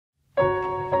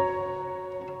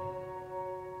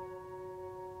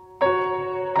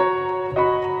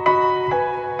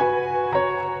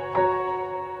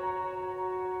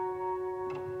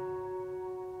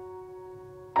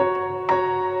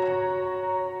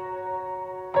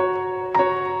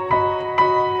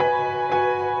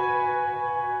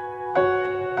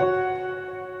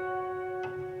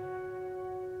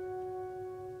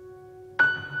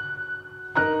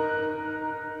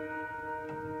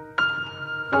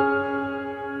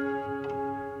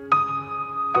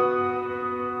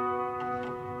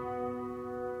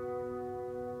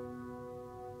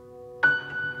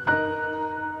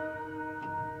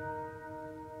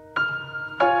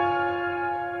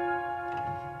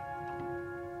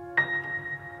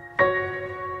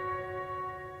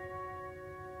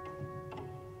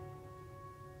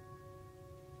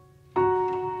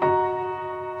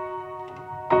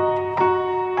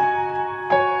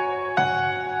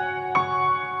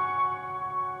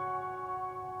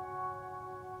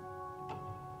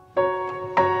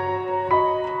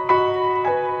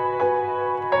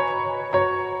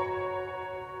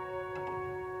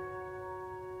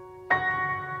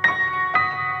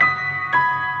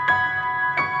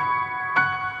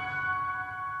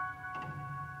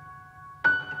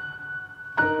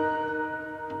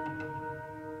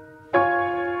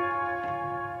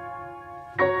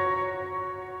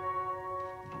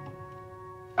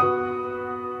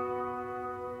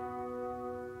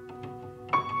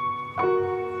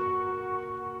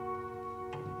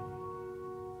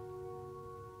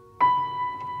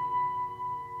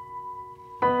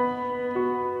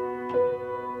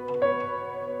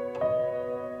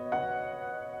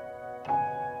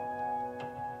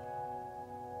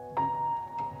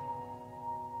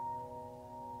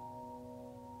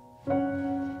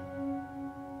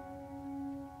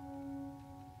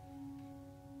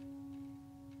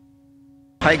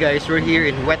Hi guys, we're here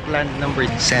in wetland number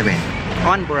 7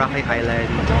 on Boracay Island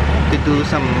to do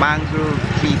some mangrove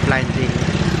tree planting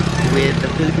with the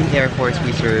Philippine Air Force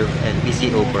Reserve and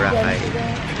PCO Boracay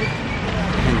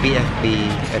and BFP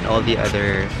and all the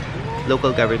other local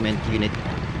government unit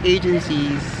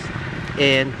agencies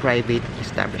and private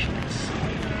establishments.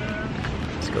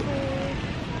 Let's go.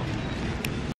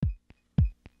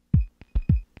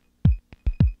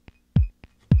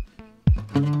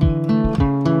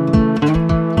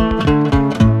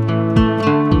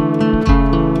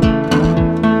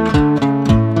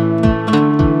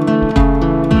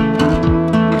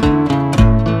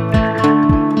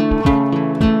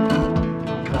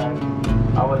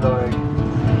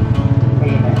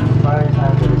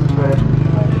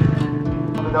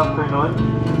 Good afternoon.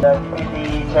 The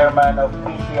Deputy Chairman of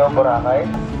PCO Boracay.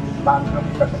 Mangrove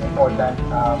is an important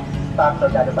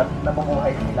factor na dapat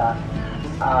nabubuhay sila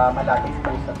malaging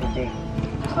po sa today.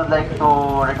 I'd like to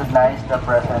recognize the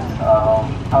presence of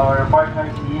our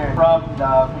partners here from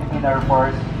the Philippine Air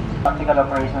Force Tactical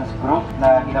Operations Group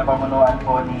na ginapamunuan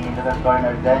po ni Lieutenant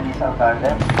Colonel Dennis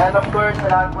Alcalde. And of course, sa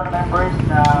lahat po ng members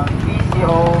ng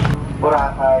PCO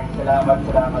Boracay, salamat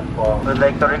po. We'd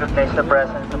like to recognize the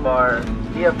presence of our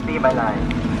BFP Malay.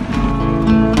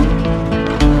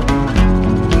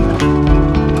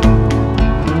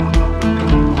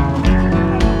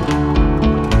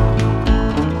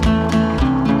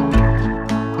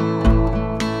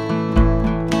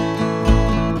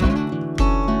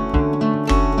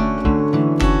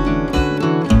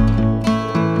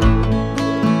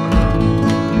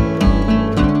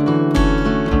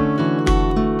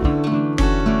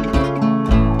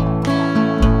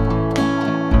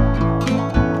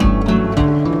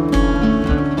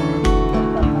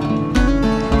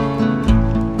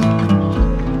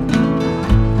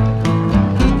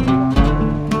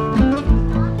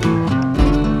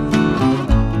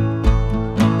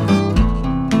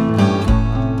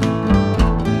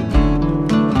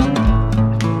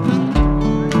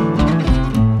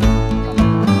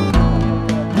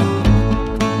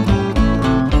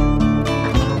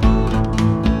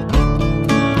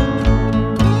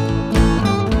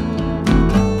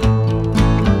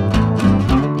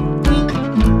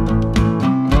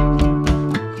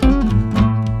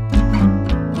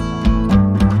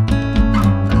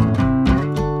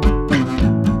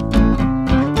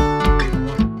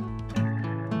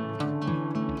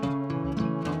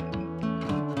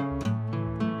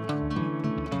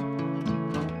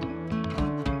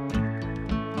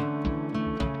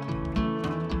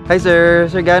 Hi sir,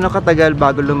 gaano katagal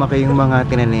bago lumaki yung mga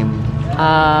tinanim?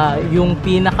 Yung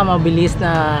pinakamabilis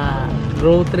na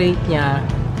growth rate niya,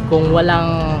 kung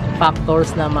walang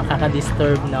factors na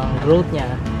makakadisturb ng growth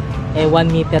niya, 1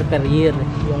 meter per year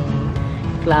yung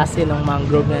klase ng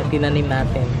mangrove na tinanim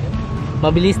natin.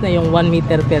 Mabilis na yung 1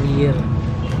 meter per year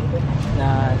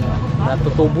na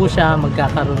natutubo siya,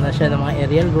 magkakaroon na siya ng mga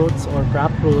aerial roots or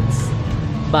crop roots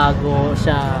bago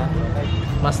siya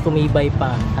mas tumibay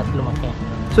pa at lumaki.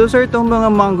 So sir, itong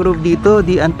mga mangrove dito,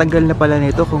 ang tagal na pala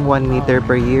nito kung 1 meter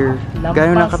per year.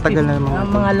 Gano'n na katagal na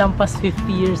mga lampas 50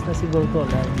 years na siguro to.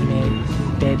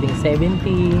 Pwedeng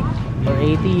 70 or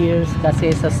 80 years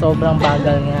kasi sa sobrang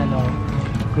bagal nga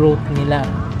growth nila.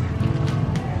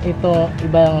 Ito,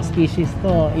 ibang species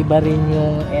to. Iba rin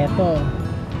yung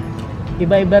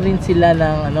iba-iba rin sila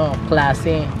ng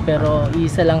klase, pero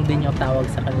isa lang din yung tawag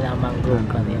sa kanila, mangrove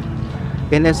pa rin.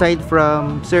 And aside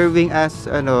from serving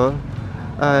as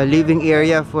living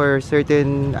area for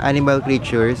certain animal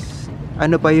creatures,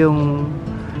 ano pa yung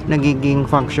nagiging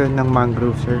function ng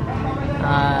mangrove, sir?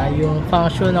 Yung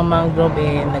function ng mangrove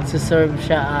nagsiserve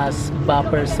siya as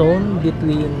buffer zone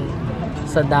between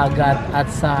sa dagat at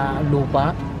sa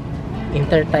lupa.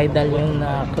 Intertidal yung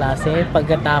klase.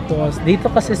 Pagkatapos, dito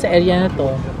kasi sa area na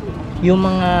to, yung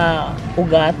mga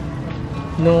ugat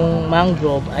nung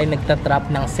mangrove ay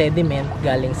nagtatrap ng sediment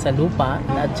galing sa lupa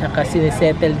at saka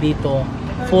sinisettle dito,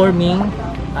 forming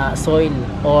soil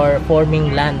or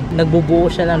forming land. Nagbubuo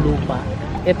siya ng lupa.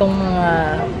 Itong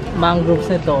mga mangroves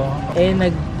nito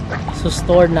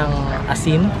nag-store ng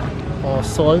asin o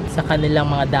salt sa kanilang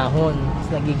mga dahon.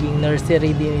 Nagiging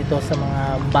nursery din ito sa mga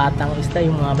batang isda,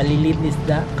 yung mga maliliit na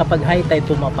isda. Kapag high tide,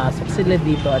 pumapasok sila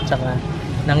dito at saka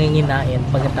nanginginain.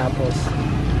 Pagkatapos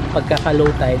pagkaka-low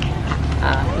tide,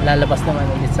 lalabas naman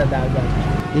ulit sa dagat.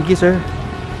 Thank you, sir.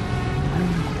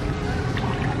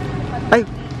 Ay,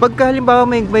 pagka halimbawa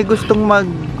may gustong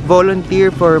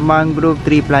mag-volunteer for mangrove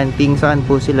tree planting, saan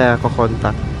po sila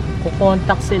kukontak?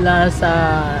 Kukontak sila sa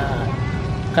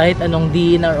kahit anong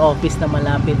DNR office na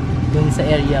malapit dun sa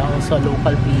area o sa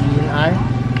local DNR.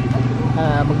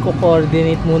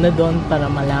 magko-coordinate muna doon para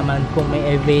malaman kung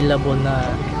may available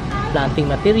na planting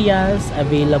materials,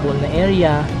 available na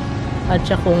area, at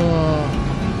saka kung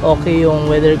okay yung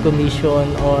weather condition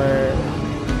or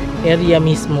area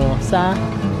mismo sa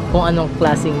kung anong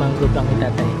klaseng mangrove ang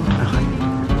itatanim. Okay.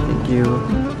 Thank you.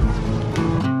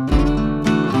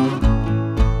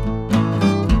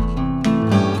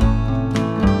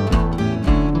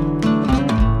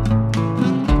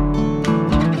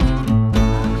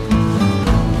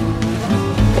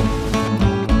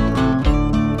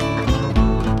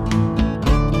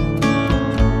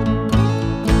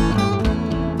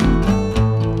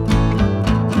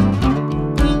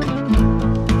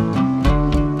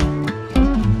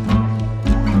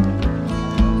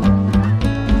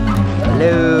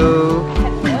 Hello.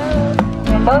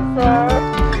 Hello,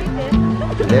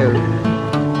 sir. Hello.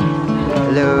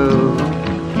 Hello.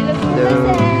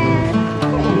 Hello.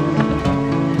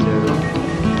 Hello.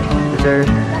 Sir.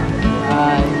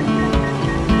 Hi.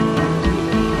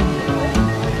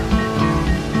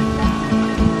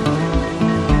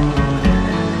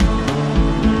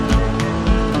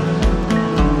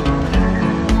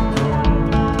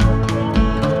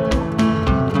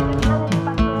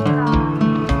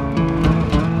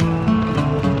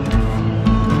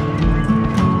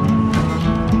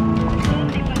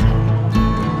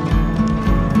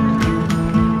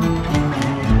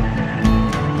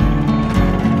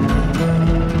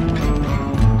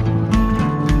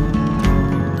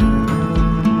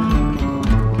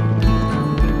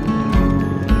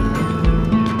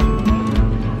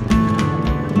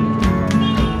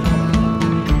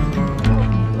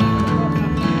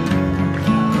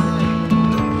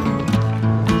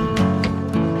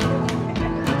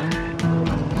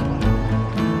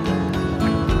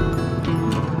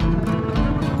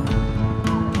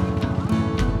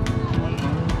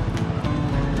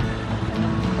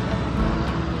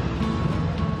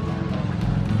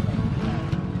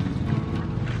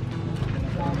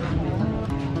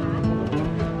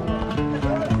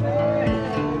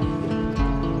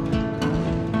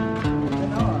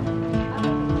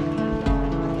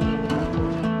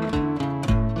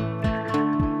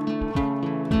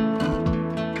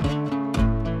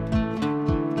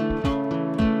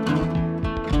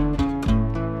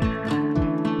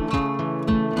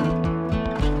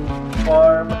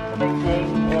 For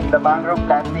participating in the mangrove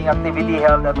planting activity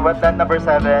held at wetland number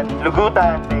 7,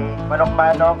 Lugutan Bay,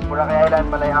 ManocManoc, Boracay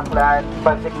Island, Malay Aklan,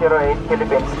 5608,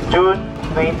 Philippines, June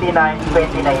 29,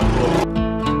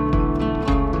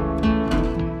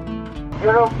 2019.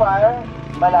 Bureau of Fire,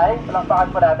 Malay,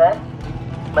 palakpakan po natin.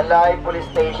 Malay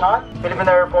Police Station, Philippine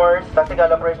Air Force,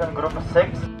 Tactical Operation Group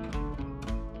 6,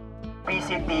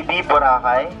 PCTV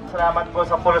Boracay. Salamat po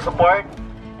sa full support.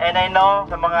 And I know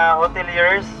sa mga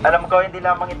hoteliers, alam ko hindi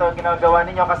lamang ito ginagawa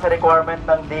ninyo kasi requirement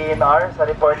ng DNR sa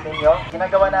report ninyo.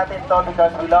 Ginagawa natin ito because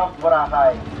we love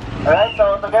Boracay. Alright,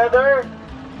 so together,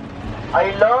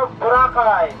 I love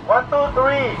Boracay. 1, 2,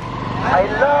 3. I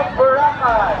love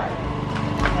Boracay.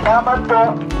 Salamat po.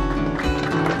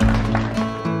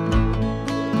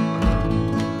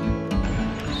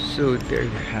 So there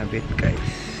you have it, guys.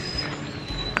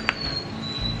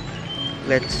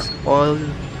 Let's all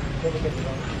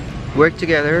work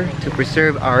together to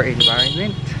preserve our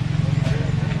environment.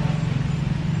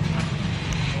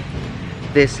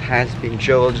 This has been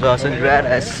Joel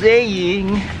Josandrada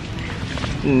saying,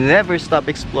 never stop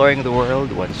exploring the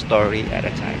world one story at a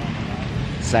time.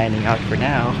 Signing out for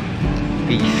now.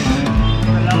 Peace.